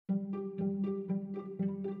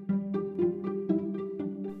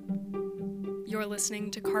You're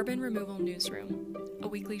listening to Carbon Removal Newsroom, a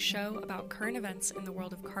weekly show about current events in the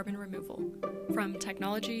world of carbon removal, from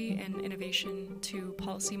technology and innovation to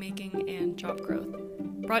policymaking and job growth.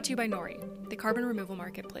 Brought to you by Nori, the carbon removal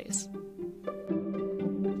marketplace.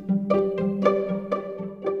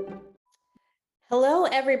 Hello,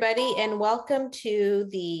 everybody, and welcome to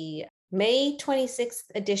the May 26th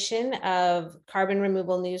edition of Carbon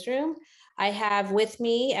Removal Newsroom. I have with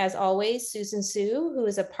me, as always, Susan Su, who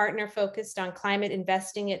is a partner focused on climate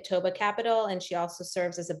investing at Toba Capital, and she also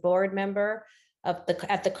serves as a board member at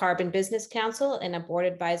the Carbon Business Council and a board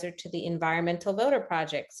advisor to the Environmental Voter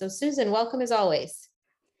Project. So, Susan, welcome as always.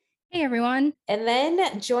 Hey, everyone. And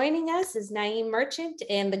then joining us is Naeem Merchant.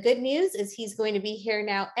 And the good news is he's going to be here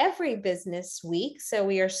now every business week. So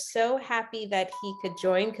we are so happy that he could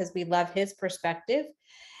join because we love his perspective.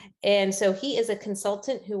 And so he is a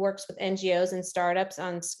consultant who works with NGOs and startups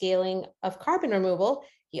on scaling of carbon removal.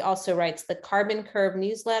 He also writes the Carbon Curve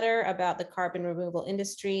newsletter about the carbon removal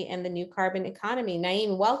industry and the new carbon economy.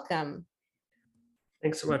 Naeem, welcome.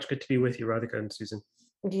 Thanks so much. Good to be with you, Radhika and Susan.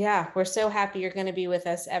 Yeah, we're so happy you're going to be with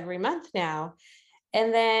us every month now.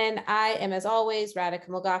 And then I am, as always, Radhika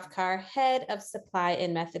Mulgafkar, head of supply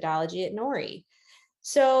and methodology at Nori.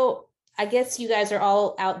 So I guess you guys are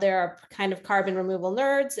all out there are kind of carbon removal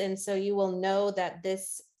nerds. And so you will know that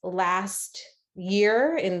this last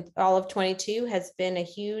year in all of 22 has been a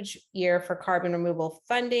huge year for carbon removal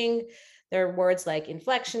funding. There are words like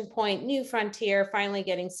inflection point, new frontier, finally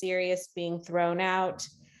getting serious, being thrown out.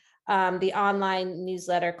 The online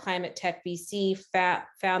newsletter Climate Tech BC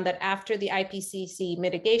found that after the IPCC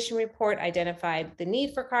mitigation report identified the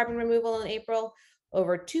need for carbon removal in April,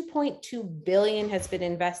 over 2.2 billion has been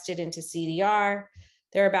invested into CDR.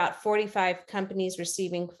 There are about 45 companies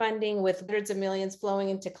receiving funding, with hundreds of millions flowing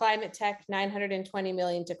into climate tech, 920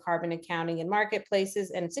 million to carbon accounting and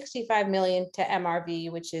marketplaces, and 65 million to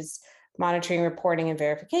MRV, which is monitoring, reporting, and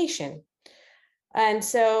verification. And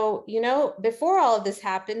so, before all of this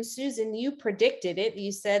happened, Susan, you predicted it.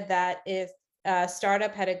 You said that if a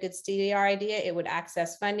startup had a good CDR idea, it would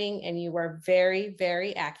access funding, and you were very,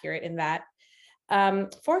 very accurate in that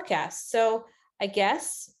forecast. So I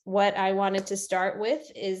guess what I wanted to start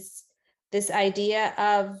with is this idea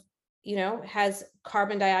of, has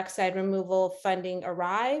carbon dioxide removal funding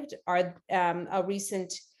arrived? A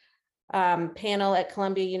recent panel at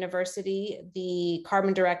Columbia University, the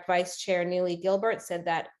Carbon Direct Vice Chair Neely Gilbert said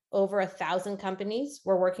that over 1,000 companies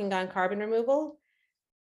were working on carbon removal.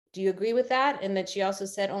 Do you agree with that? And that she also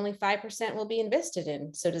said only 5% will be invested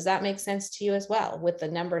in. So does that make sense to you as well with the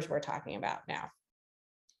numbers we're talking about now?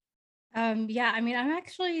 Yeah, I mean, I'm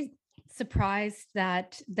actually surprised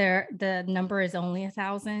that the number is only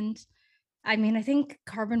 1,000. I mean, I think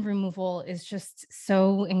carbon removal is just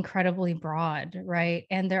so incredibly broad, right?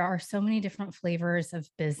 And there are so many different flavors of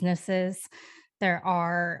businesses. There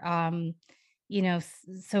are,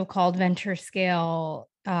 so-called venture scale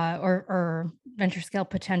or venture scale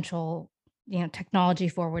potential, technology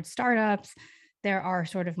forward startups. There are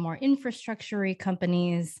sort of more infrastructure-y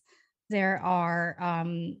companies. There are,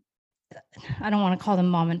 I don't want to call them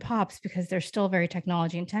mom and pops because they're still very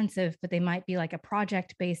technology intensive, but they might be like a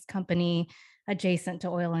project-based company adjacent to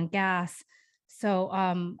oil and gas. So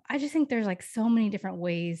I just think there's like so many different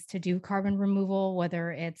ways to do carbon removal,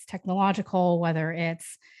 whether it's technological, whether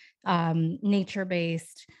it's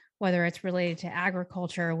nature-based, whether it's related to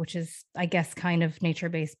agriculture, which is, I guess, kind of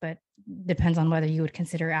nature-based, but depends on whether you would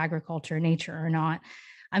consider agriculture nature or not.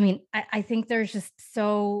 I mean, I think there's just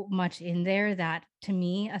so much in there that to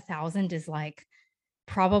me, 1,000 is like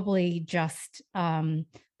probably just the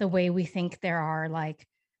way we think there are like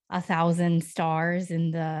 1,000 stars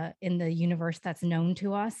in the universe that's known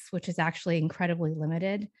to us, which is actually incredibly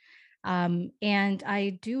limited. And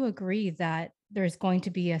I do agree that there's going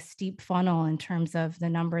to be a steep funnel in terms of the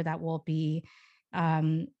number that will be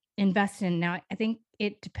invested in. Now, I think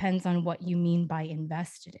it depends on what you mean by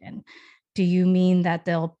invested in. Do you mean that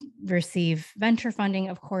they'll receive venture funding?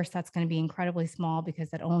 Of course, that's going to be incredibly small because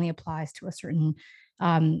that only applies to a certain,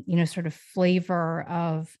 sort of flavor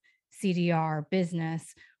of CDR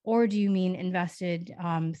business. Or do you mean invested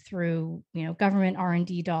through, government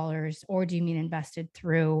R&D dollars? Or do you mean invested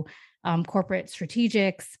through corporate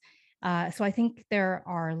strategics? So I think there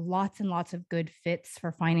are lots and lots of good fits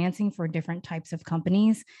for financing for different types of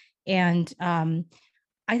companies. And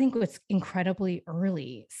I think it's incredibly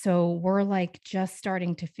early. So we're like just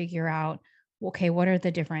starting to figure out, okay, what are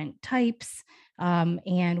the different types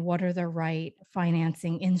and what are the right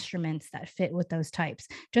financing instruments that fit with those types?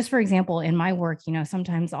 Just for example, in my work,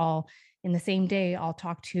 sometimes in the same day, I'll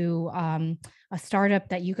talk to a startup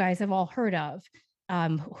that you guys have all heard of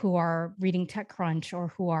who are reading TechCrunch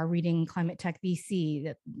or who are reading Climate Tech BC,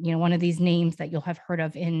 that, one of these names that you'll have heard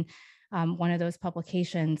of in one of those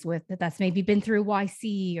publications that's maybe been through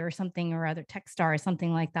YC or something or other Techstar or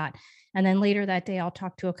something like that. And then later that day, I'll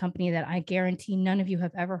talk to a company that I guarantee none of you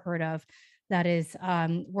have ever heard of that is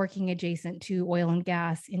working adjacent to oil and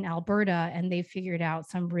gas in Alberta. And they've figured out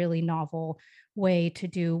some really novel way to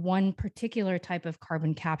do one particular type of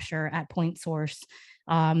carbon capture at point source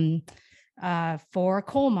for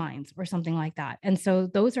coal mines or something like that. And so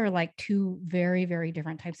those are like two very, very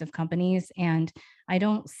different types of companies. And I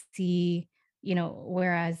don't see,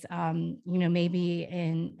 whereas, maybe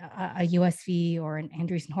in a USV or an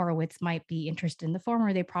Andreessen Horowitz might be interested in the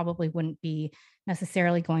former, they probably wouldn't be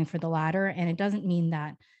necessarily going for the latter. And it doesn't mean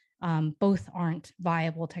that both aren't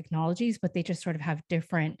viable technologies, but they just sort of have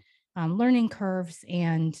different learning curves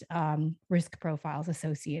and risk profiles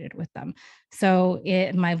associated with them. So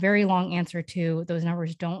my very long answer to those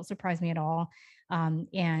numbers don't surprise me at all.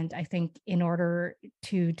 And I think in order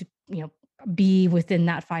to be within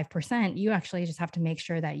that 5%, you actually just have to make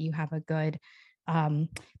sure that you have a good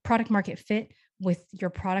product market fit, with your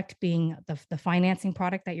product being the financing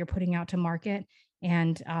product that you're putting out to market,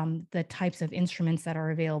 and the types of instruments that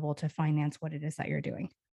are available to finance what it is that you're doing.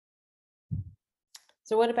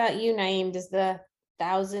 So what about you, Naeem? Does the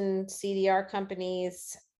 1,000 CDR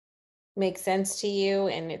companies make sense to you?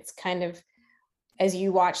 And it's kind of, as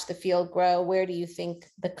you watch the field grow, where do you think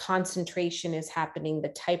the concentration is happening, the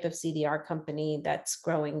type of CDR company that's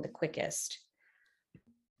growing the quickest?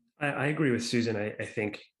 I agree with Susan. I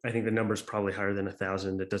think the number is probably higher than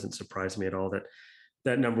 1,000. It doesn't surprise me at all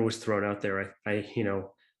that number was thrown out there.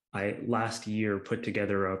 I last year put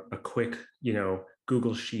together a quick,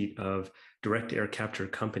 Google sheet of direct air capture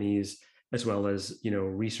companies, as well as,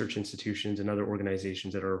 research institutions and other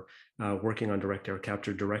organizations that are working on direct air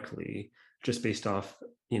capture directly, just based off,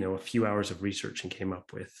 a few hours of research, and came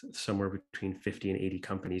up with somewhere between 50 and 80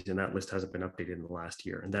 companies. And that list hasn't been updated in the last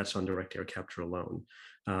year. And that's on direct air capture alone.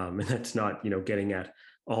 And that's not, getting at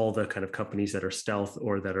all the kind of companies that are stealth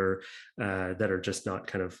or that are just not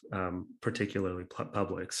kind of particularly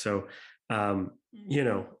public. So, and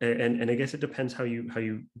I guess it depends how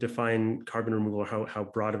you define carbon removal, or how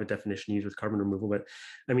broad of a definition you use with carbon removal. But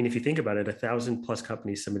I mean, if you think about it, 1,000+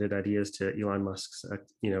 companies submitted ideas to Elon Musk's,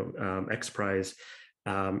 X Prize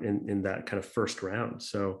in that kind of first round.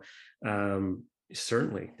 So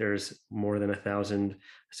certainly there's more than 1,000.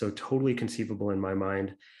 So totally conceivable in my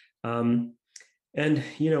mind. And,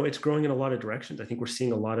 it's growing in a lot of directions. I think we're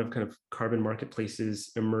seeing a lot of kind of carbon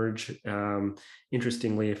marketplaces emerge.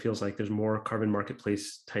 Interestingly, it feels like there's more carbon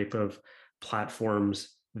marketplace type of platforms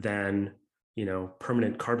than,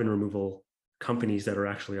 permanent carbon removal companies that are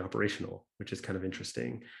actually operational, which is kind of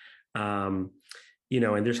interesting. And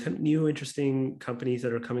there's kind of new interesting companies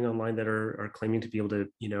that are coming online that are claiming to be able to,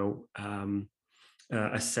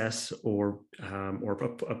 assess or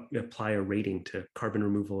apply a rating to carbon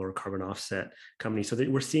removal or carbon offset companies. So that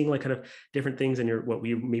we're seeing like kind of different things in what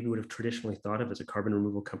we maybe would have traditionally thought of as a carbon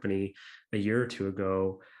removal company a year or two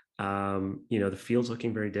ago. The field's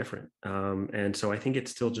looking very different. And so I think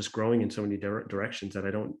it's still just growing in so many directions that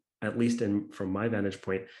I don't, at least from my vantage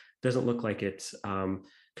point, doesn't look like it's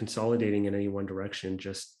consolidating in any one direction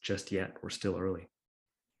just yet. We're still early.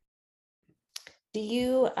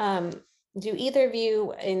 Do either of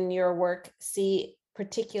you in your work see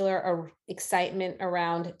particular excitement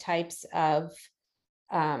around types of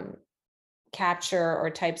capture or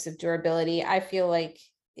types of durability? I feel like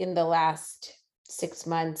in the last 6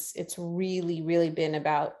 months, it's really, really been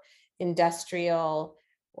about industrial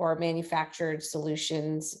or manufactured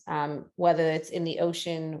solutions, whether it's in the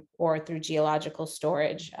ocean or through geological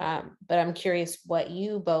storage. But I'm curious what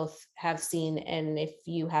you both have seen and if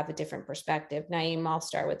you have a different perspective. Naeem, I'll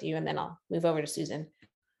start with you and then I'll move over to Susan.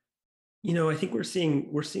 I think we're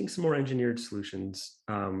seeing some more engineered solutions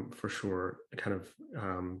for sure, kind of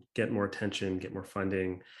get more attention, get more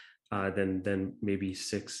funding than maybe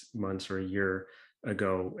 6 months or a year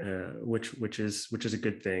ago, which is a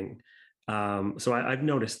good thing. So I've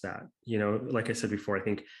noticed that, like I said before, I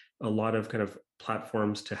think a lot of kind of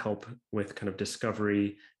platforms to help with kind of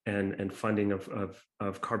discovery and funding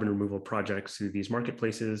of carbon removal projects through these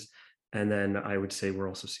marketplaces. And then I would say we're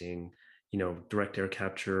also seeing, direct air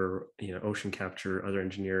capture, ocean capture, other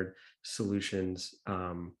engineered solutions,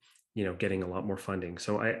 getting a lot more funding.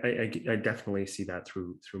 So I definitely see that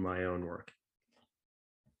through my own work.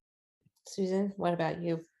 Susan, what about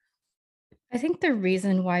you? I think the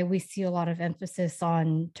reason why we see a lot of emphasis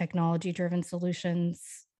on technology-driven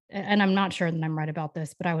solutions, and I'm not sure that I'm right about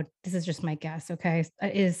this, but this is just my guess, okay,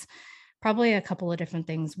 is Probably a couple of different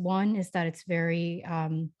things. One is that it's very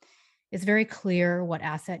clear what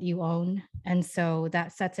asset you own, and so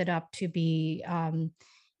that sets it up to be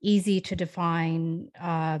easy to define,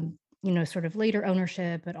 sort of later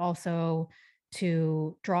ownership, but also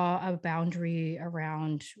to draw a boundary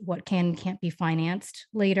around what can and can't be financed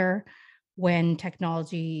later when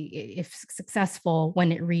technology, if successful,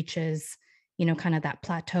 when it reaches, kind of that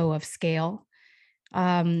plateau of scale.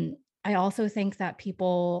 um, I also think that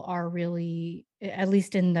people are really, at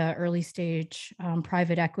least in the early stage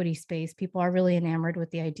private equity space, people are really enamored with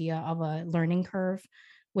the idea of a learning curve,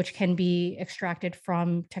 which can be extracted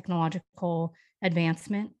from technological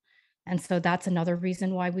advancement. And so that's another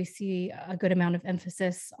reason why we see a good amount of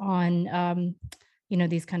emphasis on,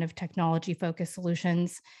 these kind of technology focused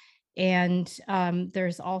solutions. And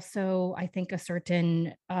there's also, I think, a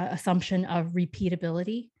certain assumption of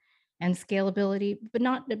repeatability and scalability, but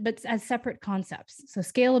as separate concepts. So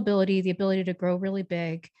scalability, the ability to grow really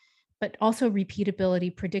big, but also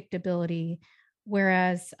repeatability, predictability.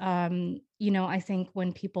 Whereas, I think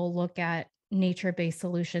when people look at nature-based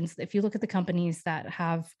solutions, if you look at the companies that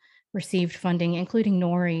have received funding, including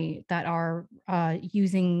Nori, that are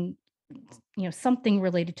using, something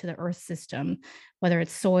related to the Earth system, whether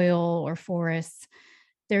it's soil or forests,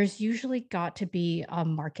 there's usually got to be a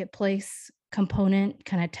marketplace component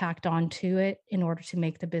kind of tacked onto it in order to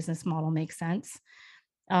make the business model make sense.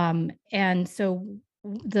 And so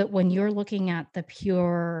when you're looking at the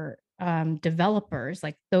pure developers,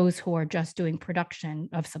 like those who are just doing production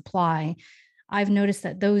of supply, I've noticed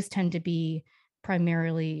that those tend to be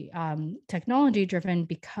primarily technology driven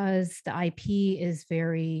because the IP is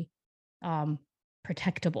very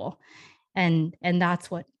protectable, and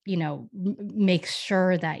that's what makes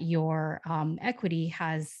sure that your equity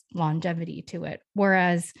has longevity to it.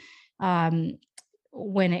 Whereas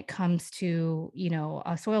when it comes to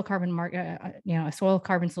a soil carbon market, a soil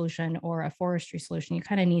carbon solution or a forestry solution, you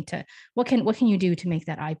kind of need to, what can you do to make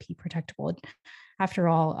that IP protectable? After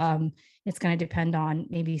all, it's going to depend on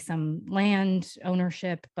maybe some land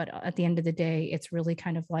ownership, but at the end of the day, it's really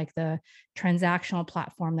kind of like the transactional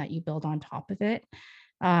platform that you build on top of it.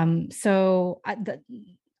 So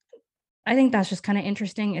I think that's just kind of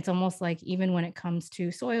interesting. It's almost like even when it comes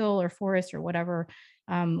to soil or forest or whatever,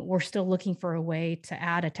 we're still looking for a way to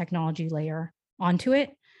add a technology layer onto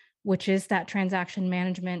it, which is that transaction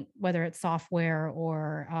management, whether it's software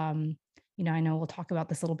or, I know we'll talk about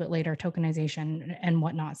this a little bit later, tokenization and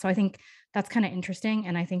whatnot. So I think that's kind of interesting.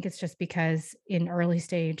 And I think it's just because in early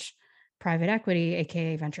stage private equity,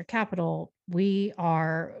 AKA venture capital, we've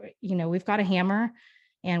got a hammer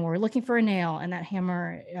and we're looking for a nail, and that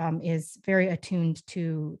hammer is very attuned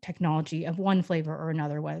to technology of one flavor or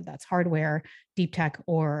another, whether that's hardware, deep tech,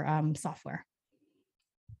 or software.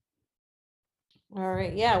 All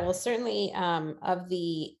right. Yeah. Well, certainly of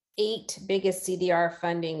the 8 biggest CDR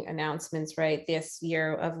funding announcements, right, this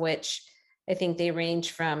year, of which I think they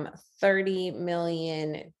range from 30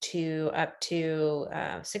 million to up to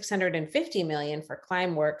 650 million for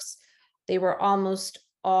Climeworks. They were almost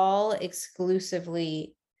all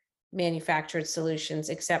exclusively manufactured solutions,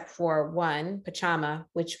 except for one, Pachama,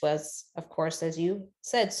 which was, of course, as you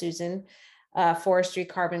said, Susan, forestry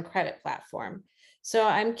carbon credit platform. So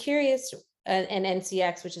I'm curious, and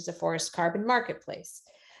NCX, which is a forest carbon marketplace.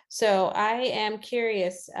 So I am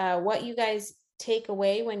curious what you guys take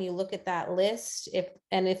away when you look at that list,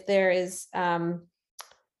 if there is,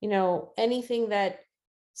 anything that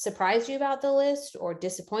surprised you about the list or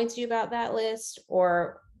disappoints you about that list,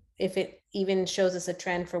 or if it even shows us a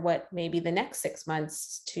trend for what maybe the next 6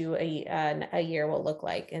 months to a year will look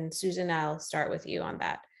like. And Susan, I'll start with you on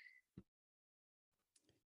that.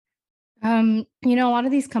 A lot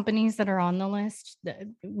of these companies that are on the list,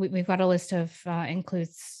 we've got a list of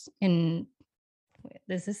includes in,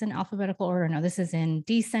 is this in alphabetical order? No, this is in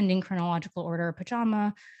descending chronological order.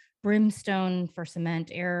 Pachama, Brimstone for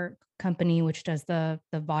cement, Air Company, which does the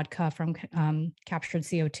vodka from captured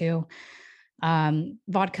CO2.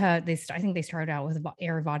 Vodka, I think they started out with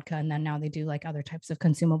Air vodka, and then now they do like other types of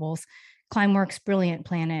consumables. Climeworks, Brilliant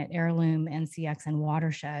Planet, Heirloom, NCX, and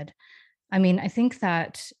Watershed. I mean, I think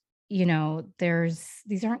that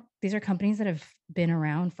these are companies that have been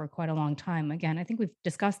around for quite a long time. Again, I think we've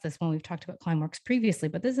discussed this when we've talked about Climeworks previously,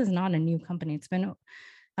 but this is not a new company. It's been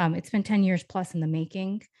 10 years plus in the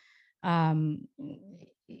making. Same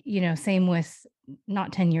with,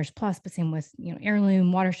 not 10 years plus, but same with,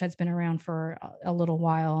 Heirloom. Watershed's been around for a little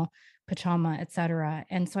while, Pachama, et cetera.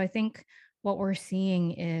 And so I think what we're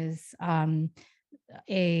seeing is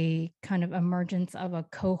a kind of emergence of a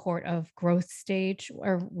cohort of growth stage,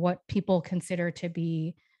 or what people consider to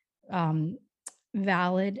be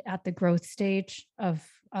valid at the growth stage of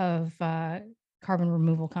carbon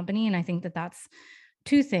removal company. And I think that that's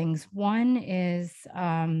two things. One is,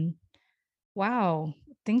 wow,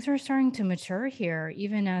 things are starting to mature here,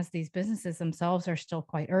 even as these businesses themselves are still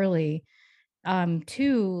quite early.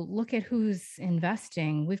 Two, look at who's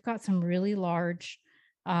investing. We've got some really large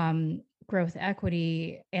growth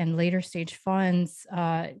equity and later stage funds.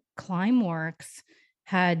 Climeworks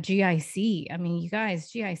had GIC. I mean, you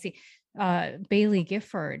guys, GIC, Bailey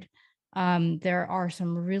Gifford. There are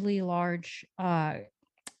some really large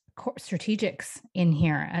strategics in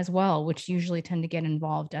here as well, which usually tend to get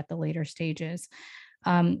involved at the later stages.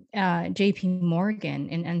 JP Morgan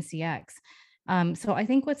in NCX. So I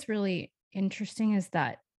think what's really interesting is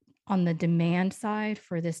that on the demand side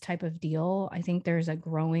for this type of deal, I think there's a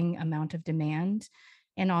growing amount of demand.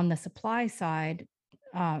 And on the supply side,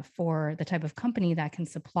 for the type of company that can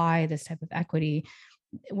supply this type of equity,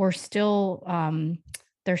 we're still,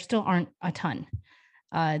 there still aren't a ton.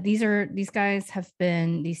 These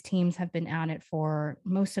teams have been at it for,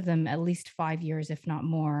 most of them, at least 5 years, if not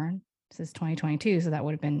more. This is 2022, so that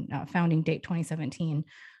would have been founding date 2017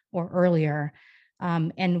 or earlier.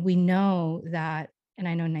 And we know that, and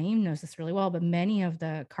I know Naeem knows this really well, but many of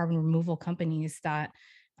the carbon removal companies that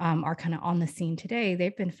are kind of on the scene today,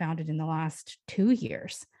 they've been founded in the last 2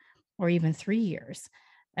 years or even 3 years.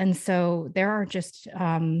 And so there are just,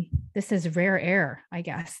 this is rare air, I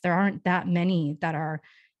guess. There aren't that many that are,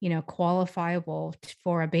 qualifiable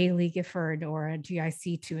for a Bailey Gifford or a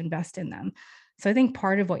GIC to invest in them. So I think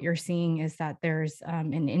part of what you're seeing is that there's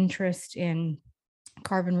an interest in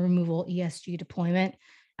carbon removal ESG deployment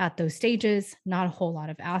at those stages, not a whole lot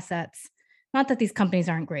of assets. Not that these companies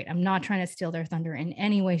aren't great. I'm not trying to steal their thunder in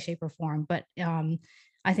any way, shape, or form, but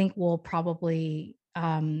I think we'll probably,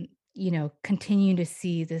 continue to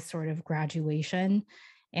see this sort of graduation,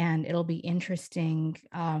 and it'll be interesting,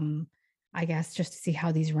 I guess, just to see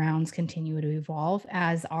how these rounds continue to evolve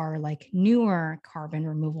as our like newer carbon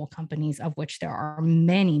removal companies, of which there are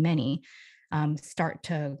many, many, start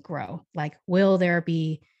to grow. Like, will there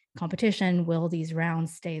be competition? Will these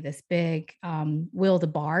rounds stay this big? Will the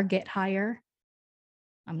bar get higher?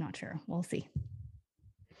 I'm not sure. We'll see.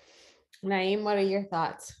 Naeem, what are your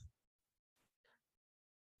thoughts?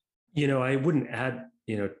 I wouldn't add,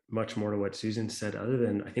 much more to what Susan said, other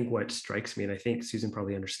than I think what strikes me, and I think Susan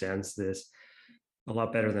probably understands this a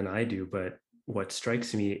lot better than I do, but what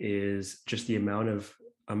strikes me is just the amount of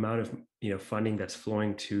funding that's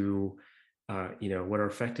flowing to what are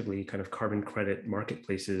effectively kind of carbon credit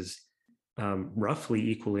marketplaces, roughly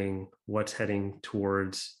equaling what's heading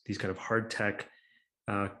towards these kind of hard tech,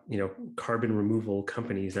 carbon removal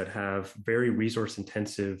companies that have very resource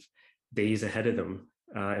intensive days ahead of them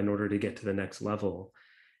in order to get to the next level.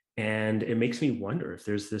 And it makes me wonder if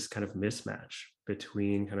there's this kind of mismatch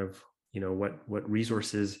between kind of, what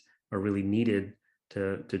resources are really needed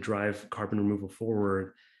to drive carbon removal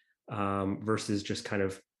forward, versus just kind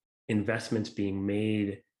of investments being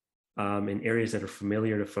made in areas that are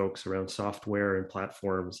familiar to folks around software and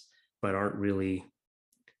platforms, but aren't really,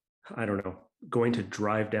 I don't know, going to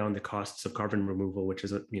drive down the costs of carbon removal, which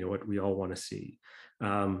is, what we all want to see.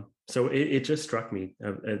 So it just struck me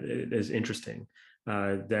as interesting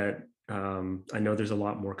that I know there's a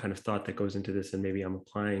lot more kind of thought that goes into this than maybe I'm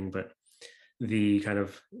applying, but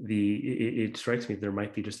it strikes me there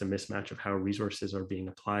might be just a mismatch of how resources are being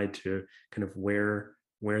applied to kind of where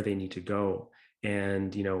they need to go.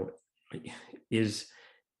 And, is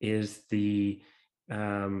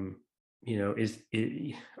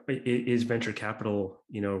venture capital,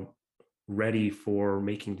 ready for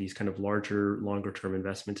making these kind of larger, longer term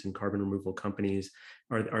investments in carbon removal companies?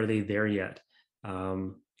 Are they there yet?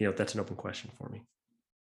 That's an open question for me.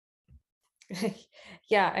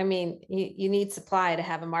 Yeah, I mean, you need supply to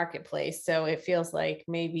have a marketplace. So it feels like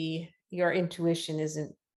maybe your intuition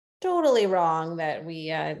isn't totally wrong, that we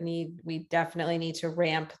definitely need to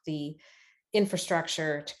ramp the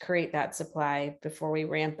infrastructure to create that supply before we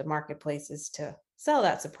ramp the marketplaces to sell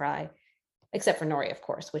that supply, except for Nori, of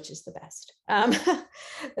course, which is the best.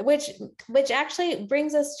 Which actually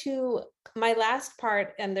brings us to my last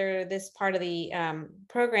part under this part of the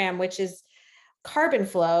program, which is carbon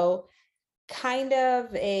flow. Kind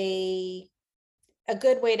of a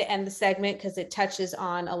good way to end the segment, because it touches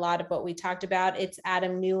on a lot of what we talked about. It's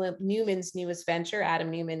Adam Neumann's newest venture.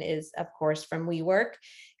 Adam Neumann is, of course, from WeWork.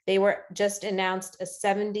 They were just announced a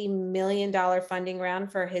 $70 million funding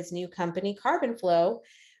round for his new company, Carbon Flow,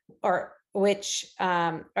 Flow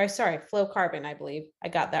Carbon, I believe. I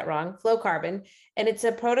got that wrong. Flow Carbon. And it's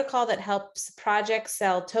a protocol that helps projects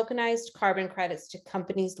sell tokenized carbon credits to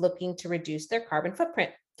companies looking to reduce their carbon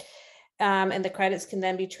footprint. and the credits can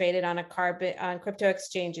then be traded on crypto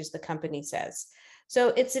exchanges, the company says.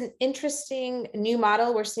 So it's an interesting new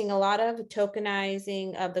model. We're seeing a lot of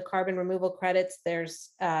tokenizing of the carbon removal credits.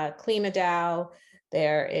 There's KlimaDAO,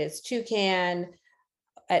 there is Toucan.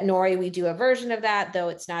 At Nori, we do a version of that, though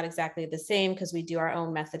it's not exactly the same because we do our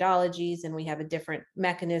own methodologies and we have a different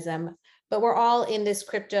mechanism, but we're all in this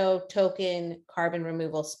crypto token carbon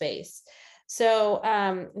removal space. So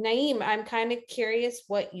Naeem, I'm kind of curious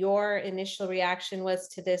what your initial reaction was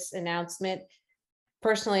to this announcement.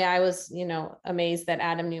 Personally, I was, amazed that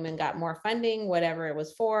Adam Neumann got more funding, whatever it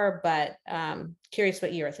was for, but curious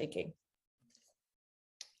what you were thinking.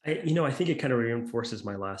 I think it kind of reinforces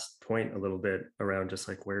my last point a little bit around just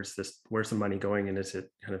like, where's the money going? And is it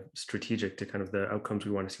kind of strategic to kind of the outcomes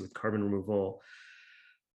we want to see with carbon removal?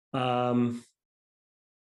 I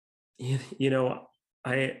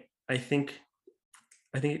think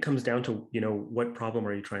it comes down to, what problem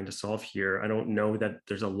are you trying to solve here? I don't know that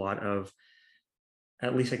there's a lot of,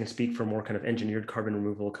 at least I can speak for more kind of engineered carbon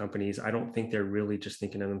removal companies. I don't think they're really just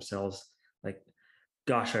thinking to themselves like,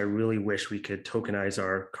 gosh, I really wish we could tokenize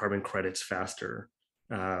our carbon credits faster.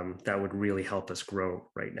 That would really help us grow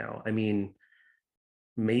right now. I mean,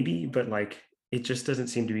 maybe, but like, it just doesn't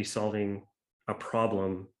seem to be solving a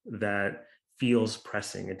problem that feels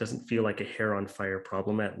pressing. It doesn't feel like a hair on fire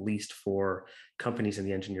problem, at least for companies in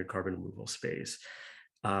the engineered carbon removal space.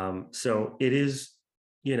 So it is,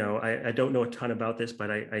 I don't know a ton about this, but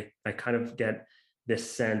I kind of get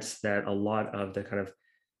this sense that a lot of the kind of,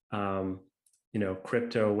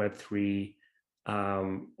 crypto Web3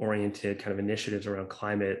 oriented kind of initiatives around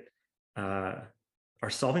climate are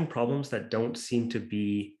solving problems that don't seem to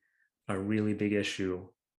be a really big issue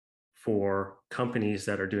for companies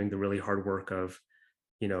that are doing the really hard work of,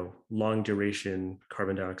 long duration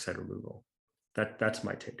carbon dioxide removal. That's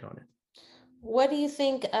my take on it. What do you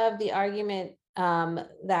think of the argument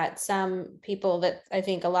that some people, that I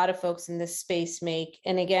think a lot of folks in this space make?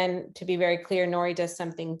 And again, to be very clear, Nori does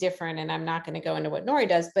something different, and I'm not going to go into what Nori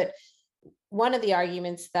does, but one of the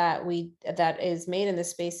arguments that is made in this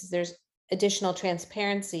space is there's additional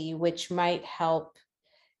transparency, which might help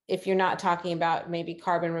if you're not talking about maybe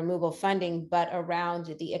carbon removal funding, but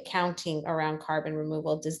around the accounting around carbon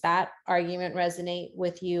removal. Does that argument resonate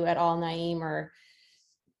with you at all, Naeem, or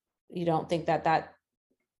you don't think that?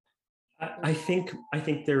 I think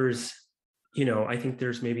there's, I think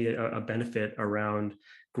there's maybe a benefit around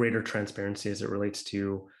greater transparency as it relates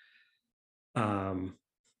to,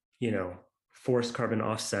 forced carbon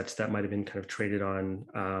offsets that might have been kind of traded on,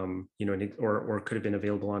 or could have been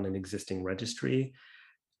available on an existing registry.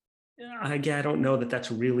 I don't know that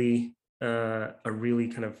that's really a really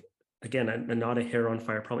kind of, again, not a hair on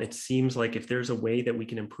fire problem. It seems like if there's a way that we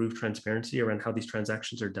can improve transparency around how these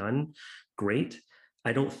transactions are done, great.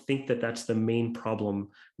 I don't think that that's the main problem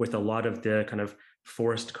with a lot of the kind of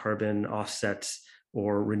forced carbon offsets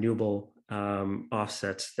or renewable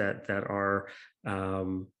offsets that are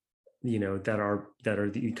that are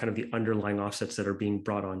the kind of the underlying offsets that are being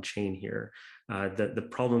brought on chain here. The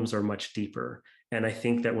problems are much deeper, and I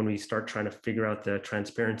think that when we start trying to figure out the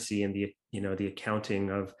transparency and the accounting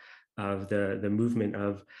of the movement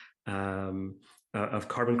of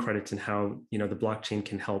carbon credits and how the blockchain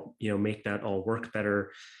can help make that all work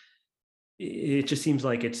better, it just seems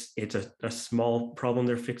like it's a small problem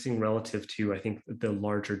they're fixing relative to, I think, the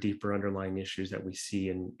larger, deeper underlying issues that we see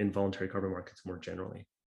in voluntary carbon markets more generally.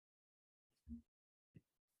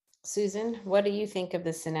 Susan, what do you think of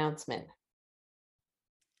this announcement?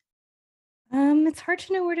 It's hard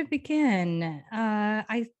to know where to begin.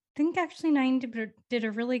 I think actually Naeem did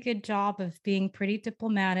a really good job of being pretty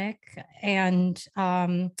diplomatic, and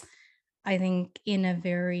I think in a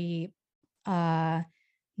very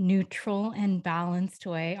neutral and balanced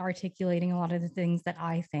way, articulating a lot of the things that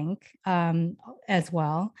I think as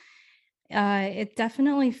well. It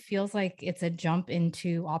definitely feels like it's a jump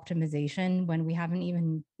into optimization when we haven't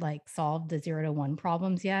even like solved the 0 to 1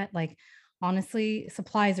 problems yet. Like, honestly,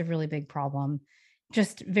 supply is a really big problem.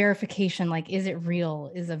 Just verification, like, is it real,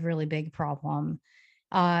 is a really big problem.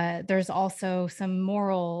 There's also some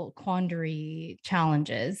moral quandary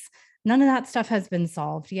challenges. None of that stuff has been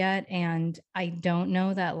solved yet. And I don't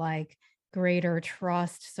know that like greater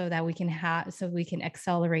trust so that we can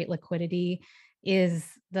accelerate liquidity is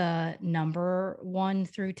the number 1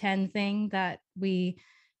 through 10 thing that we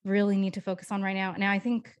really need to focus on right now. Now, I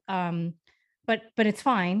think, but it's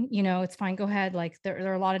fine. It's fine. Go ahead. Like there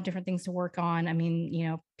are a lot of different things to work on. I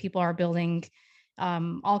mean, people are building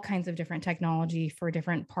all kinds of different technology for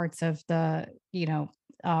different parts of the,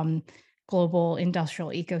 global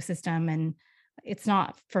industrial ecosystem. And it's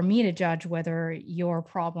not for me to judge whether your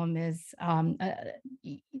problem is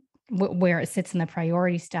where it sits in the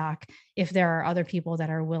priority stack. If there are other people that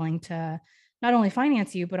are willing to not only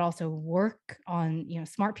finance you, but also work on,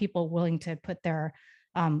 smart people willing to put their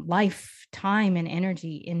life, time, and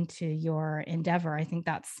energy into your endeavor, I think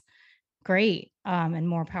that's great, and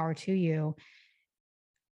more power to you.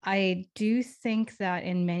 I do think that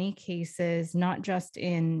in many cases, not just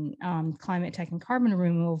in climate tech and carbon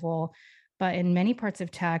removal, but in many parts of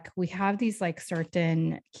tech, we have these like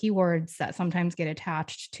certain keywords that sometimes get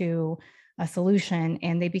attached to a solution,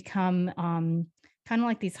 and they become kind of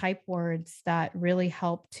like these hype words that really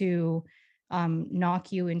help to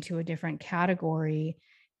knock you into a different category.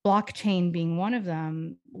 Blockchain being one of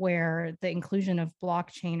them, where the inclusion of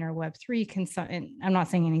blockchain or Web3 can, and I'm not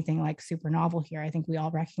saying anything like super novel here, I think we all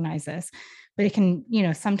recognize this, but it can,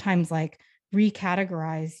 sometimes like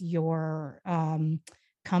recategorize your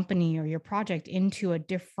company or your project into a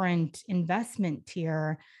different investment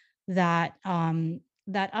tier that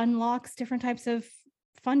that unlocks different types of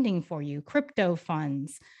funding for you, crypto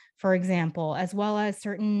funds, for example, as well as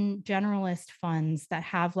certain generalist funds that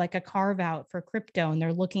have like a carve out for crypto, and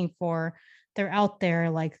they're out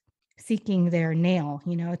there like seeking their nail,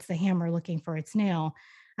 it's the hammer looking for its nail,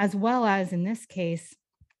 as well as in this case,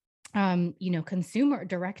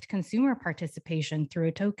 direct consumer participation through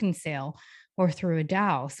a token sale or through a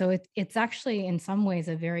DAO. So it's actually in some ways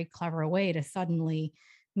a very clever way to suddenly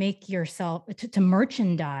make yourself to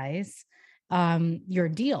merchandise your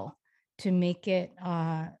deal, to make it,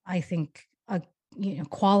 I think,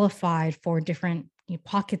 qualified for different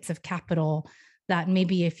pockets of capital that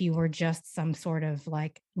maybe if you were just some sort of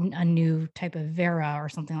like a new type of Vera or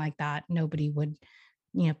something like that, nobody would,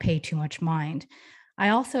 pay too much mind. I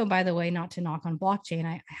also, by the way, not to knock on blockchain,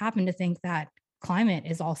 I happen to think that climate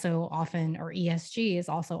is also often, or ESG is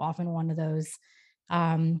also often one of those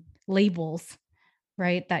labels,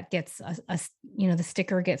 right? That gets the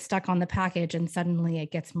sticker gets stuck on the package and suddenly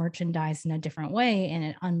it gets merchandised in a different way, and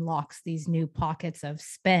it unlocks these new pockets of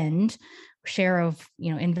spend, share of,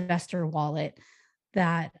 investor wallet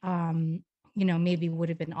that, maybe would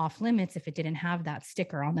have been off limits if it didn't have that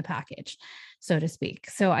sticker on the package, so to speak.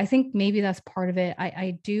 So I think maybe that's part of it.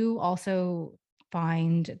 I do also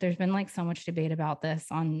find there's been like so much debate about this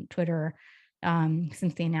on Twitter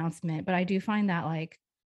since the announcement, but I do find that like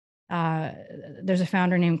there's a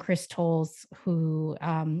founder named Chris Tolles who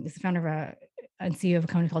is the founder of and CEO of a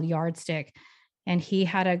company called Yardstick, and he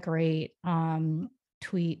had a great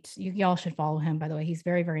tweet. Y'all should follow him, by the way. He's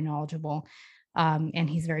very, very knowledgeable. And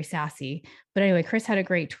he's very sassy. But anyway, Chris had a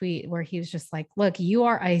great tweet where he was just like, look, you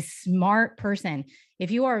are a smart person. If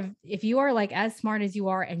you are like as smart as you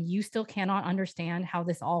are, and you still cannot understand how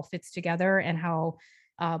this all fits together and how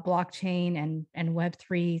blockchain and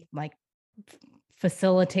Web3 like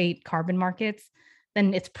facilitate carbon markets,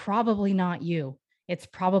 then it's probably not you. It's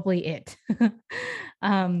probably it.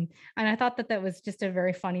 And I thought that was just a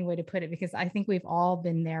very funny way to put it, because I think we've all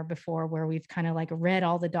been there before, where we've kind of like read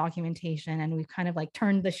all the documentation and we've kind of like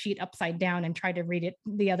turned the sheet upside down and tried to read it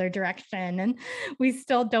the other direction, and we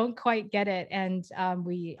still don't quite get it. And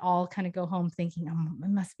we all kind of go home thinking, oh, it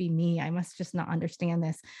must be me. I must just not understand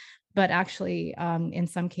this. But actually, in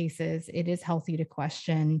some cases, it is healthy to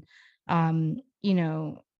question,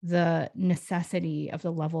 the necessity of the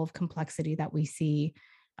level of complexity that we see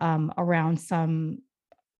around some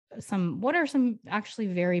what are some actually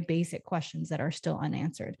very basic questions that are still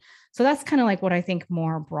unanswered. So that's kind of like what I think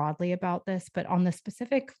more broadly about this. But on the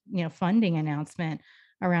specific, funding announcement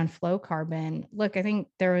around Flow Carbon, look, I think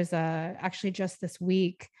there was actually just this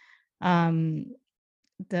week, the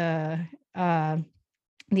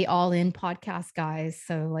All In podcast guys,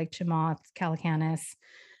 so like Chamath, Calacanis,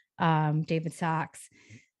 David Sachs,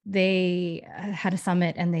 they had a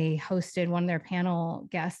summit, and they hosted, one of their panel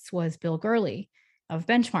guests was Bill Gurley of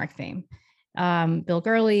Benchmark fame. Bill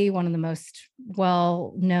Gurley, one of the most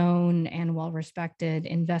well-known and well-respected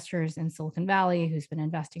investors in Silicon Valley, who's been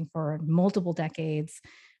investing for multiple decades,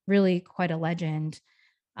 really quite a legend.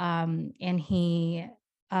 And he,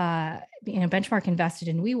 Benchmark invested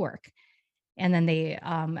in WeWork. And then they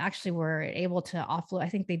actually were able to offload. I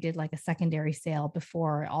think they did like a secondary sale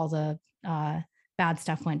before all the bad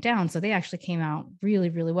stuff went down. So they actually came out really,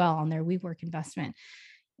 really well on their WeWork investment.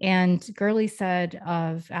 And Gurley said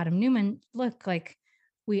of Adam Neumann, look, like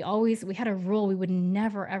we had a rule, we would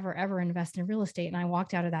never, ever, ever invest in real estate. And I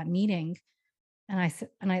walked out of that meeting and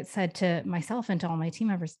I said to myself and to all my team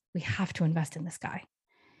members, we have to invest in this guy.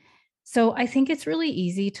 So I think it's really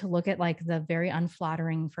easy to look at like the very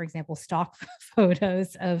unflattering, for example, stock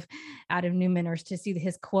photos of Adam Newman, or to see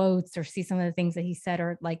his quotes or see some of the things that he said,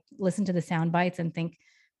 or like listen to the sound bites and think,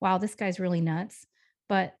 wow, this guy's really nuts.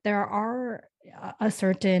 But there are a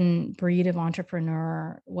certain breed of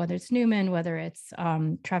entrepreneur, whether it's Newman, whether it's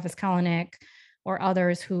Travis Kalanick or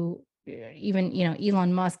others who even,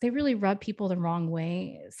 Elon Musk, they really rub people the wrong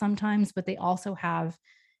way sometimes, but they also have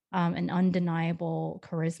an undeniable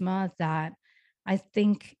charisma that I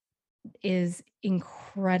think is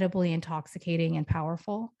incredibly intoxicating and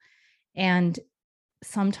powerful. And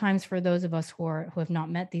sometimes for those of us who have not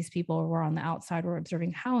met these people, or we're on the outside, we're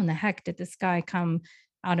observing, how in the heck did this guy come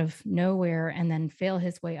out of nowhere and then fail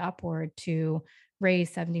his way upward to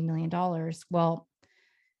raise $70 million? Well,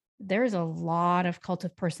 there's a lot of cult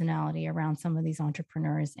of personality around some of these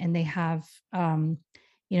entrepreneurs, and they have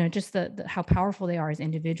just the how powerful they are as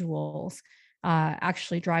individuals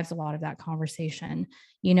actually drives a lot of that conversation.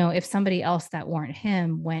 If somebody else that weren't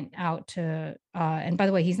him went out to and by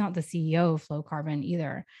the way, he's not the CEO of Flow Carbon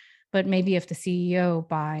either, but maybe if the CEO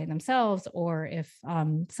by themselves, or if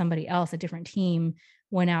somebody else, a different team,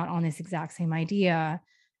 went out on this exact same idea,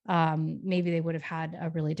 maybe they would have had a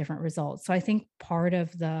really different result. So I think part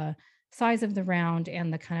of the size of the round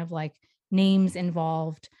and the kind of like names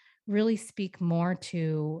involved really speak more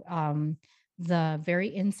to the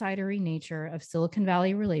very insidery nature of Silicon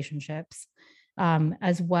Valley relationships,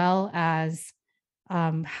 as well as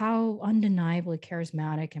how undeniably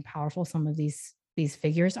charismatic and powerful some of these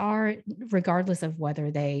figures are, regardless of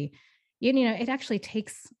whether they, it actually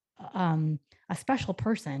takes a special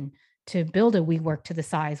person to build a WeWork to the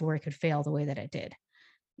size where it could fail the way that it did,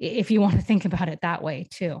 if you want to think about it that way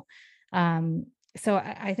too. So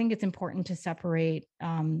I think it's important to separate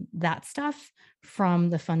that stuff from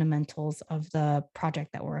the fundamentals of the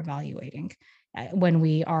project that we're evaluating when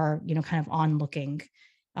we are, kind of on looking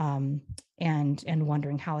and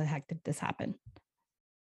wondering how the heck did this happen.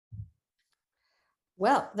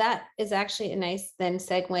 Well, that is actually a nice then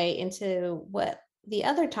segue into what the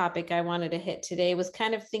other topic I wanted to hit today was,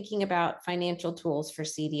 kind of thinking about financial tools for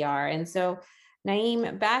CDR. And so,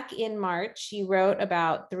 Naeem, back in March, you wrote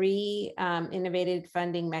about 3 innovative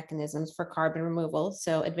funding mechanisms for carbon removal.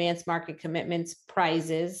 So advanced market commitments,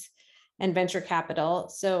 prizes, and venture capital.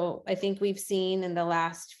 So I think we've seen in the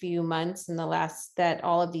last few months that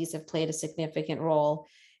all of these have played a significant role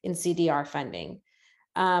in CDR funding.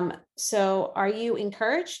 So are you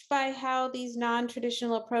encouraged by how these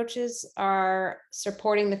non-traditional approaches are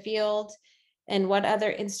supporting the field? And what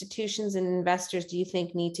other institutions and investors do you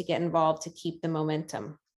think need to get involved to keep the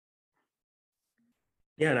momentum?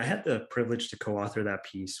 Yeah, and I had the privilege to co-author that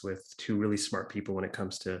piece with 2 really smart people when it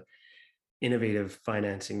comes to innovative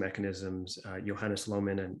financing mechanisms, Johannes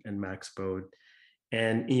Lohmann and Max Bode.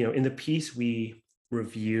 And in the piece, we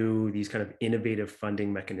review these kind of innovative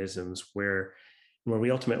funding mechanisms where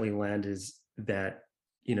we ultimately land is that,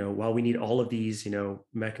 while we need all of these,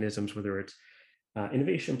 mechanisms, whether it's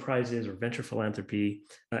innovation prizes or venture philanthropy,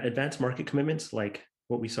 advanced market commitments, like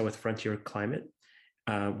what we saw with Frontier Climate,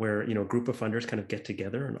 where, a group of funders kind of get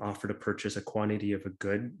together and offer to purchase a quantity of a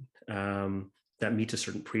good that meets a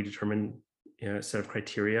certain predetermined set of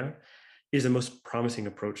criteria, is the most promising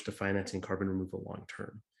approach to financing carbon removal long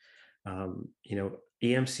term.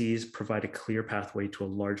 AMCs provide a clear pathway to a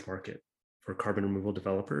large market for carbon removal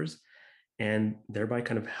developers, and thereby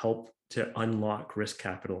kind of help to unlock risk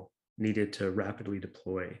capital needed to rapidly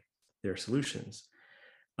deploy their solutions.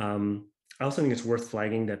 I also think it's worth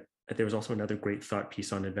flagging that there was also another great thought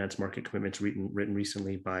piece on advanced market commitments written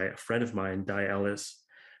recently by a friend of mine, Di Ellis,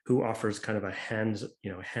 who offers kind of a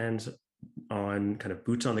hands-on, kind of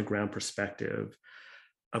boots on the ground perspective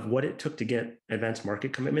of what it took to get advanced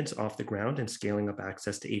market commitments off the ground and scaling up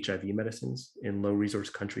access to HIV medicines in low resource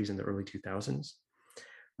countries in the early 2000s.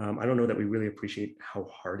 I don't know that we really appreciate how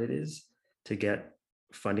hard it is to get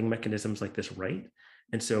funding mechanisms like this right.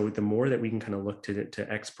 And so the more that we can kind of look to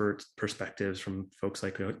expert perspectives from folks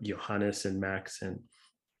like Johannes and Max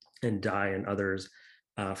and Di and others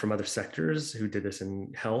from other sectors who did this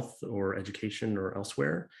in health or education or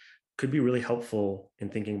elsewhere, could be really helpful in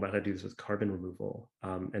thinking about how to do this with carbon removal.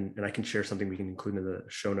 And I can share something we can include in the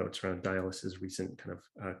show notes around Di Ellis's recent kind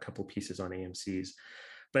of couple pieces on AMCs.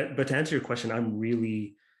 But to answer your question, I'm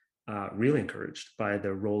really encouraged by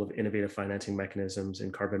the role of innovative financing mechanisms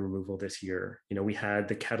in carbon removal this year. We had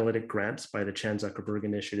the catalytic grants by the Chan Zuckerberg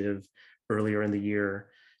Initiative earlier in the year,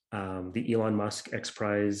 the Elon Musk X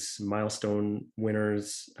Prize milestone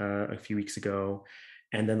winners a few weeks ago,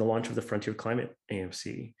 and then the launch of the Frontier Climate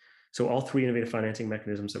AMC. So all 3 innovative financing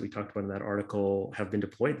mechanisms that we talked about in that article have been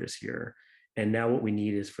deployed this year. And now what we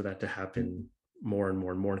need is for that to happen more and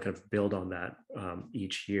more and more, and kind of build on that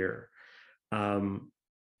each year.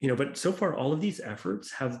 But so far, all of these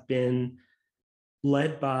efforts have been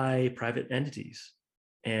led by private entities,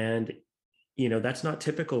 and that's not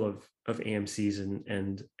typical of AMCs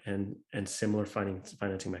and similar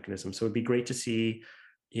financing mechanisms. So it'd be great to see,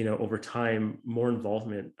 over time, more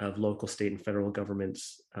involvement of local, state, and federal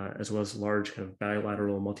governments, as well as large kind of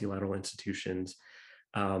bilateral, multilateral institutions,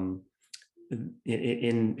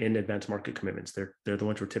 in advanced market commitments. They're the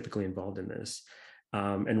ones who are typically involved in this,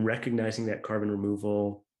 and recognizing that carbon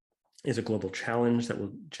removal is a global challenge that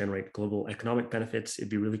will generate global economic benefits. It'd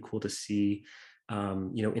be really cool to see,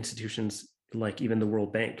 institutions like even the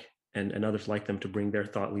World Bank and others like them to bring their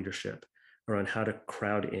thought leadership around how to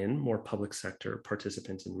crowd in more public sector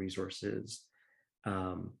participants and resources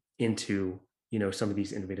into some of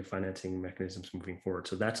these innovative financing mechanisms moving forward.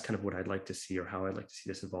 So that's kind of what I'd like to see, or how I'd like to see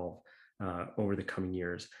this evolve over the coming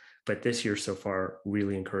years. But this year so far,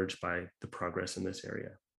 really encouraged by the progress in this area.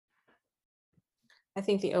 I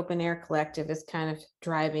think the Open Air Collective is kind of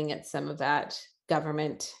driving at some of that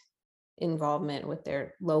government involvement with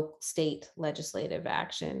their local state legislative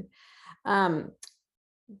action.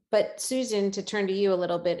 But Susan, to turn to you a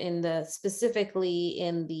little bit specifically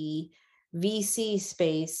in the VC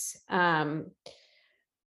space,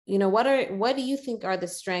 what do you think are the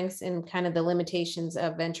strengths and kind of the limitations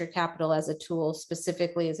of venture capital as a tool,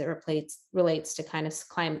 specifically as it relates to kind of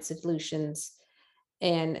climate solutions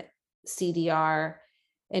and CDR?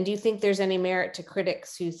 And do you think there's any merit to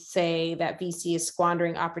critics who say that VC is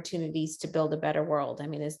squandering opportunities to build a better world? I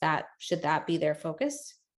mean, should that be their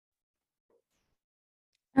focus?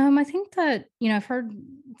 I think that, I've heard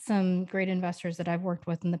some great investors that I've worked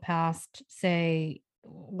with in the past say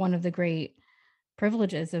one of the great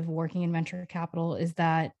privileges of working in venture capital is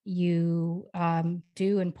that you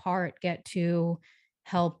do in part get to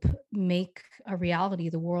help make a reality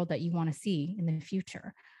the world that you want to see in the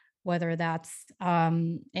future, whether that's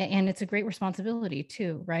and it's a great responsibility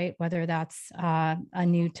too, right? Whether that's a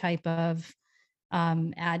new type of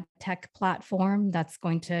ad tech platform that's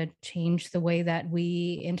going to change the way that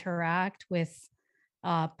we interact with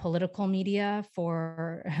political media,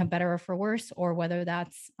 for better or for worse, or whether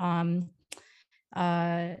that's a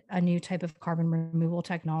new type of carbon removal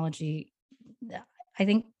technology. I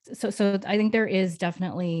think so. So I think there is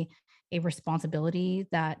definitely a responsibility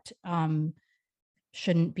that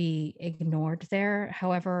shouldn't be ignored there.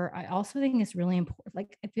 However, I also think it's really important.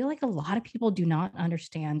 Like, I feel like a lot of people do not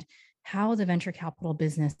understand how the venture capital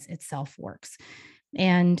business itself works.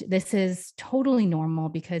 And this is totally normal,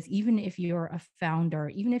 because even if you're a founder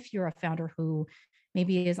who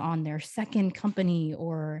maybe is on their second company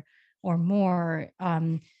or more,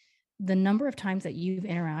 the number of times that you've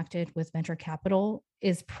interacted with venture capital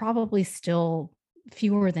is probably still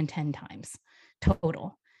fewer than 10 times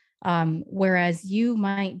total. Whereas you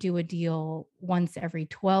might do a deal once every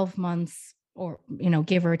 12 months, or,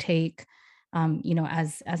 give or take,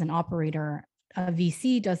 as an operator. A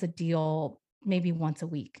VC does a deal maybe once a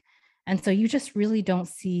week. And so you just really don't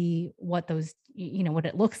see what what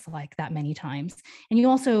it looks like that many times. And you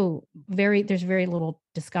also there's very little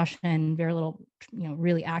discussion, very little,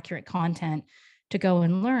 really accurate content to go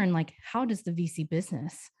and learn, like, how does the VC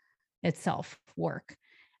business itself work?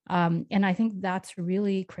 And I think that's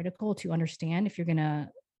really critical to understand if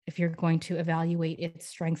you're going to evaluate its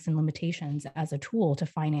strengths and limitations as a tool to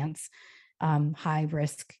finance high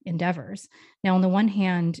risk endeavors. Now, on the one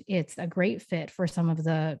hand, it's a great fit for some of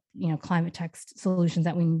the climate tech solutions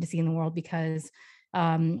that we need to see in the world, because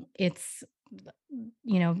it's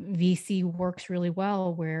VC works really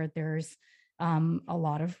well where there's a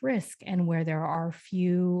lot of risk, and where there are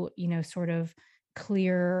few sort of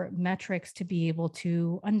clear metrics to be able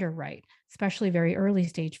to underwrite, especially very early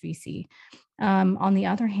stage VC. On the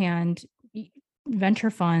other hand, venture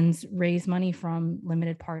funds raise money from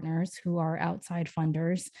limited partners who are outside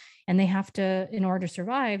funders, and they have to, in order to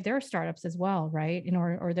survive, they're startups as well, right?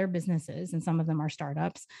 Or their businesses, and some of them are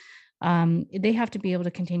startups. They have to be able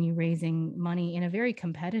to continue raising money in a very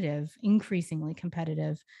competitive, increasingly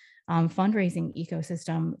competitive fundraising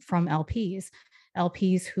ecosystem from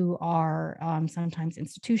LPs who are sometimes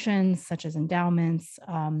institutions such as endowments,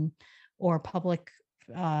 or public,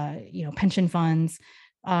 pension funds,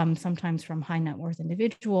 sometimes from high net worth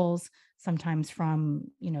individuals, sometimes from,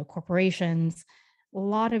 corporations, a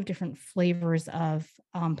lot of different flavors of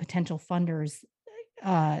potential funders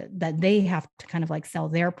that they have to kind of like sell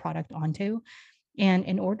their product onto. And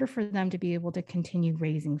in order for them to be able to continue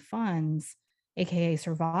raising funds, AKA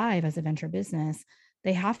survive as a venture business,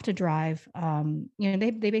 they have to drive,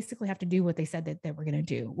 they basically have to do what they said that they were going to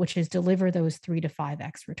do, which is deliver those 3 to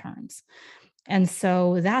 5x returns. And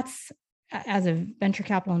so that's, as a venture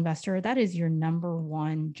capital investor, that is your number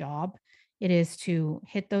one job. It is to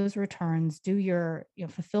hit those returns,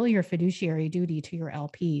 fulfill your fiduciary duty to your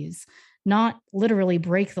LPs, not literally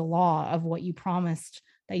break the law of what you promised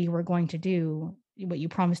that you were going to do, what you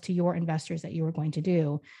promised to your investors that you were going to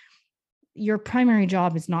do. Your primary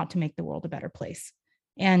job is not to make the world a better place.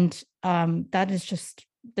 And that is just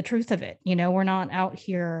the truth of it. We're not out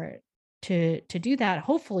here to do that.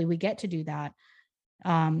 Hopefully we get to do that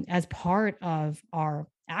as part of our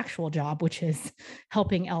actual job, which is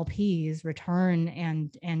helping LPs return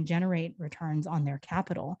and generate returns on their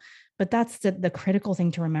capital. But that's the critical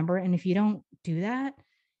thing to remember. And if you don't do that,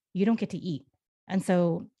 you don't get to eat. And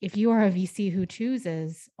so if you are a VC who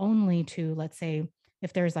chooses only to, let's say,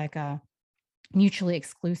 if there's like a mutually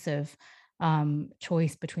exclusive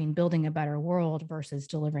choice between building a better world versus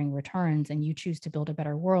delivering returns, and you choose to build a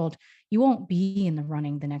better world, you won't be in the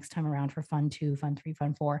running the next time around for fund 2, fund 3,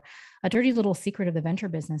 fund 4. A dirty little secret of the venture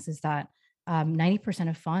business is that 90%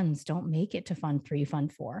 of funds don't make it to fund 3,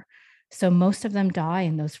 fund 4. So most of them die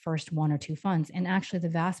in those first 1 or 2 funds. And actually the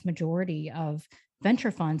vast majority of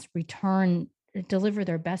venture funds deliver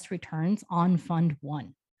their best returns on fund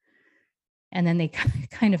 1. And then they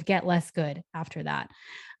kind of get less good after that.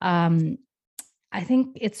 I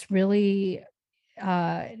think it's really,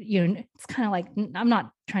 it's kind of like, I'm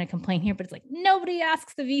not trying to complain here, but it's like nobody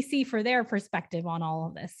asks the VC for their perspective on all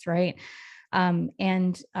of this, right? I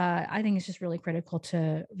think it's just really critical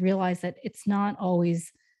to realize that it's not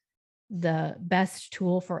always the best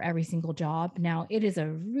tool for every single job. Now, it is a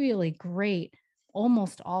really great,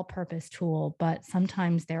 almost all-purpose tool, but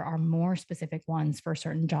sometimes there are more specific ones for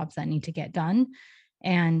certain jobs that need to get done.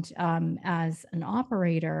 And as an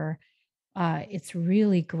operator, it's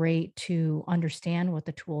really great to understand what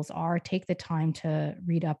the tools are, take the time to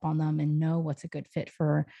read up on them and know what's a good fit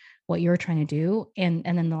for what you're trying to do. And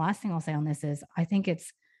then the last thing I'll say on this is I think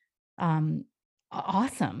it's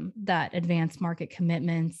awesome that advanced market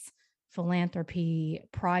commitments, philanthropy,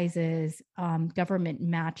 prizes, government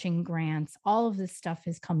matching grants, all of this stuff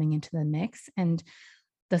is coming into the mix. And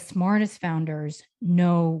the smartest founders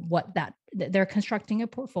know they're constructing a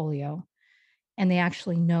portfolio, and they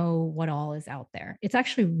actually know what all is out there. It's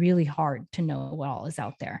actually really hard to know what all is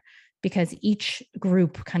out there because each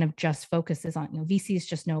group kind of just focuses on, VCs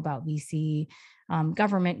just know about VC,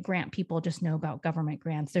 government grant people just know about government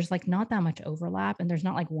grants. There's like not that much overlap, and there's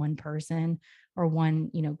not like one person or one,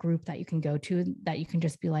 group that you can go to that you can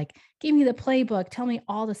just be like, give me the playbook, tell me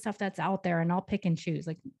all the stuff that's out there and I'll pick and choose.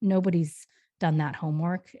 Like nobody's done that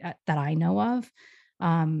homework that I know of.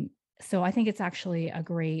 So I think it's actually a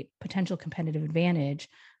great potential competitive advantage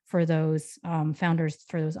for those founders,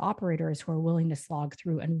 for those operators who are willing to slog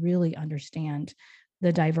through and really understand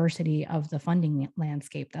the diversity of the funding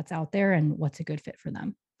landscape that's out there and what's a good fit for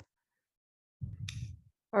them.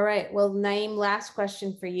 All right. Well, Naeem, last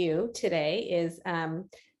question for you today is,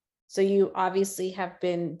 so you obviously have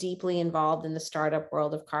been deeply involved in the startup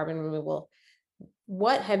world of carbon removal.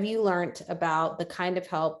 What have you learned about the kind of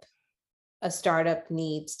help a startup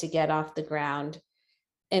needs to get off the ground,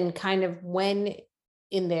 and kind of when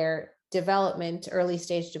in their development, early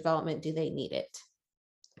stage development, do they need it?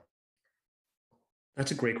 That's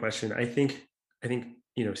a great question. I think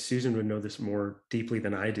Susan would know this more deeply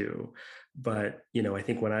than I do, but I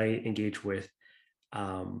think when I engage with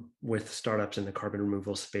startups in the carbon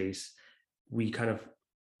removal space, we kind of,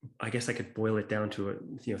 I guess I could boil it down to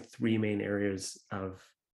 3 main areas of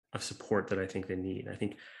support that I think they need. I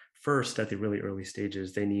think first, at the really early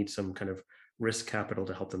stages, they need some kind of risk capital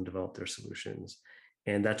to help them develop their solutions.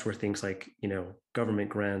 And that's where things like, government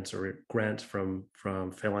grants or grants from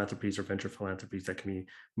philanthropies or venture philanthropies that can be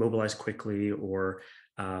mobilized quickly, or,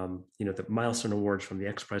 the milestone awards from the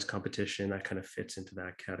XPRIZE competition, that kind of fits into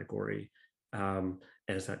that category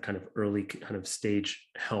as that kind of early kind of stage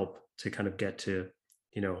help to kind of get to,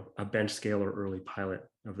 a bench scale or early pilot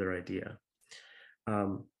of their idea.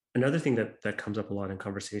 Another thing that comes up a lot in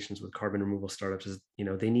conversations with carbon removal startups is,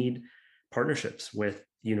 they need partnerships with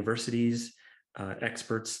universities,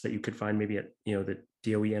 experts that you could find maybe at, the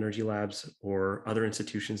DOE Energy Labs or other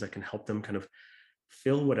institutions that can help them kind of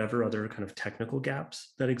fill whatever other kind of technical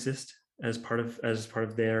gaps that exist as part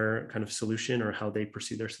of their kind of solution or how they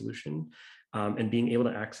pursue their solution. And being able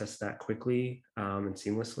to access that quickly and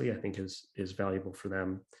seamlessly, I think is valuable for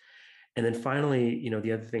them. And then finally,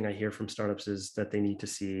 the other thing I hear from startups is that they need to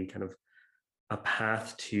see kind of a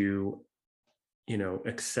path to,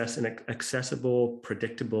 accessible,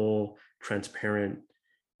 predictable, transparent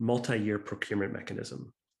multi-year procurement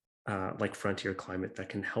mechanism like Frontier Climate that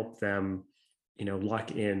can help them,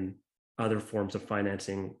 lock in other forms of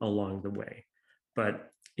financing along the way. But,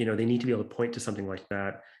 they need to be able to point to something like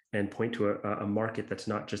that and point to a market that's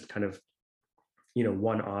not just kind of,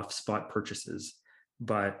 one-off spot purchases,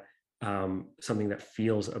 but something that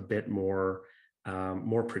feels a bit more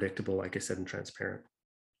predictable, like I said, and transparent.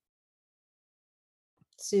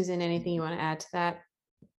 Susan, anything you want to add to that?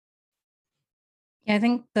 Yeah, I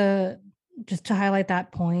think just to highlight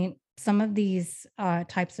that point, some of these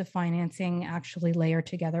types of financing actually layer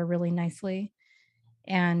together really nicely,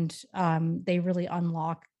 and they really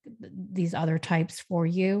unlock these other types for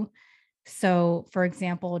you. So, for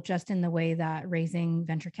example, just in the way that raising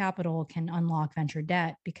venture capital can unlock venture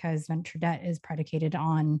debt, because venture debt is predicated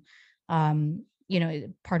on,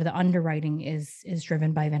 part of the underwriting is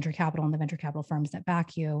driven by venture capital and the venture capital firms that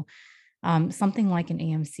back you. Something like an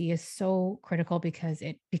AMC is so critical because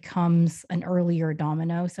it becomes an earlier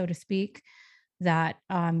domino, so to speak, that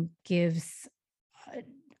gives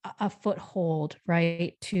a foothold,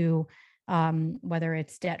 right, to whether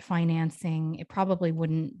it's debt financing. It probably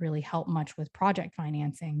wouldn't really help much with project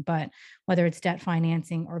financing, but whether it's debt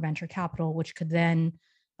financing or venture capital, which could then,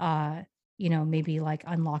 maybe like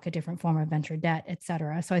unlock a different form of venture debt, et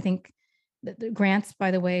cetera. So I think the grants, by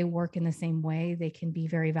the way, work in the same way. They can be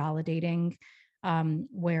very validating,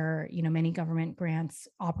 where, many government grants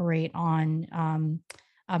operate on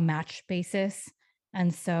a match basis.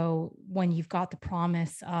 And so when you've got the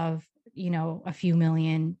promise of, a few $1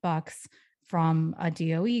 million from a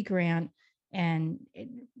DOE grant,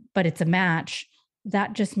 but it's a match,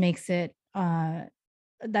 that just makes it,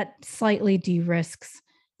 that slightly de-risks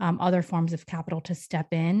other forms of capital to step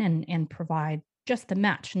in and provide just the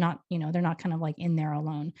match, not, they're not kind of like in there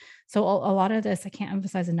alone. So a lot of this, I can't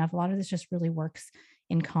emphasize enough, a lot of this just really works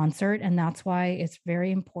in concert. And that's why it's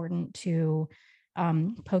very important to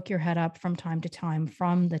poke your head up from time to time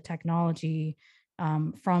from the technology,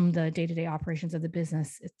 from the day-to-day operations of the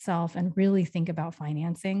business itself, and really think about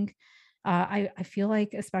financing. I feel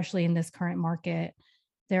like, especially in this current market,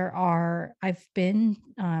 I've been,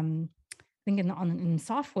 thinking in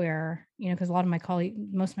software, because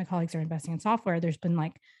most of my colleagues are investing in software. There's been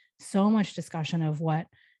like so much discussion of what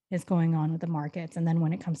is going on with the markets. And then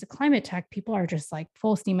when it comes to climate tech, people are just like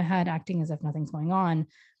full steam ahead, acting as if nothing's going on.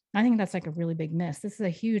 I think that's like a really big miss. This is a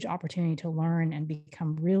huge opportunity to learn and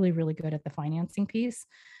become really, really good at the financing piece,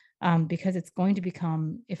 because it's going to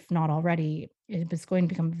become, if not already, it's going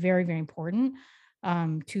to become very, very important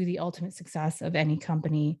to the ultimate success of any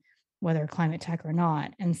company, whether climate tech or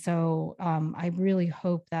not. And so I really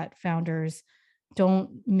hope that founders don't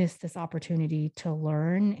miss this opportunity to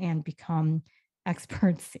learn and become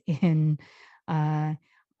experts in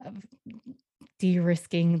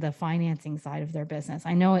de-risking the financing side of their business.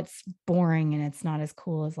 I know it's boring and it's not as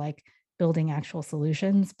cool as like building actual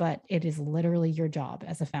solutions, but it is literally your job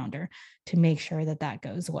as a founder to make sure that that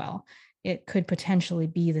goes well. It could potentially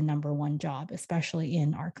be the number one job, especially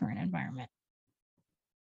in our current environment.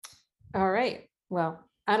 All right. Well,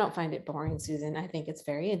 I don't find it boring, Susan. I think it's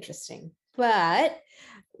very interesting. But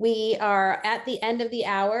we are at the end of the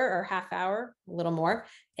hour, or half hour, a little more.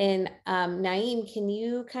 And Naeem, can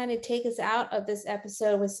you kind of take us out of this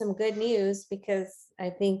episode with some good news? Because I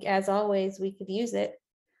think, as always, we could use it.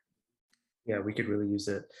 Yeah, we could really use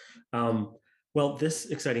it. Well, this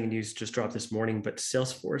exciting news just dropped this morning, but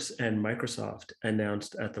Salesforce and Microsoft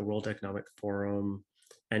announced at the World Economic Forum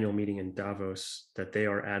annual meeting in Davos that they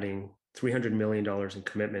are adding $300 million in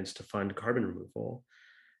commitments to fund carbon removal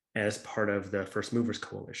as part of the First Movers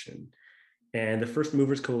Coalition. And the First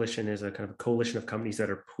Movers Coalition is a kind of coalition of companies that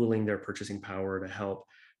are pooling their purchasing power to help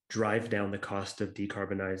drive down the cost of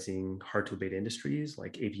decarbonizing hard to abate industries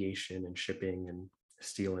like aviation and shipping and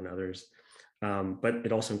steel and others. But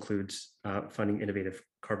it also includes funding innovative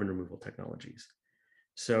carbon removal technologies.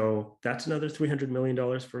 So that's another $300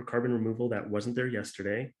 million for carbon removal that wasn't there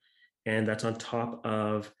yesterday. And that's on top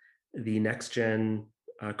of the NextGen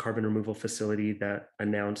carbon removal facility that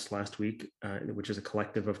announced last week, which is a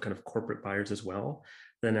collective of kind of corporate buyers as well.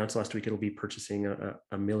 That announced last week it'll be purchasing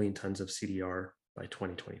a million tons of CDR by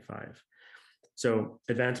 2025. So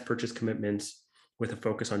advanced purchase commitments with a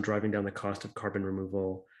focus on driving down the cost of carbon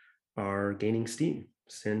removal are gaining steam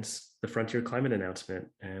since the Frontier Climate announcement.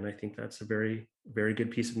 And I think that's a very, very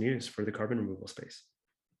good piece of news for the carbon removal space.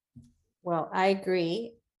 Well, I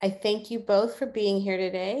agree. I thank you both for being here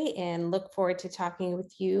today and look forward to talking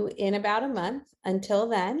with you in about a month. Until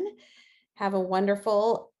then, have a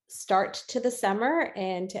wonderful start to the summer,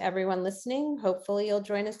 and to everyone listening, hopefully you'll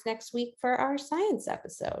join us next week for our science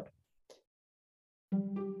episode.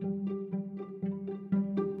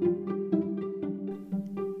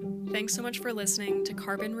 Thanks so much for listening to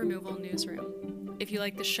Carbon Removal Newsroom. If you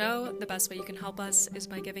like the show, the best way you can help us is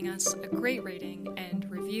by giving us a great rating and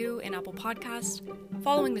review in Apple Podcasts,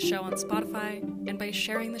 following the show on Spotify, and by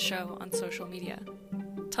sharing the show on social media.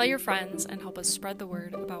 Tell your friends and help us spread the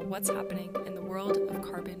word about what's happening in the world of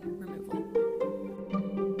carbon removal.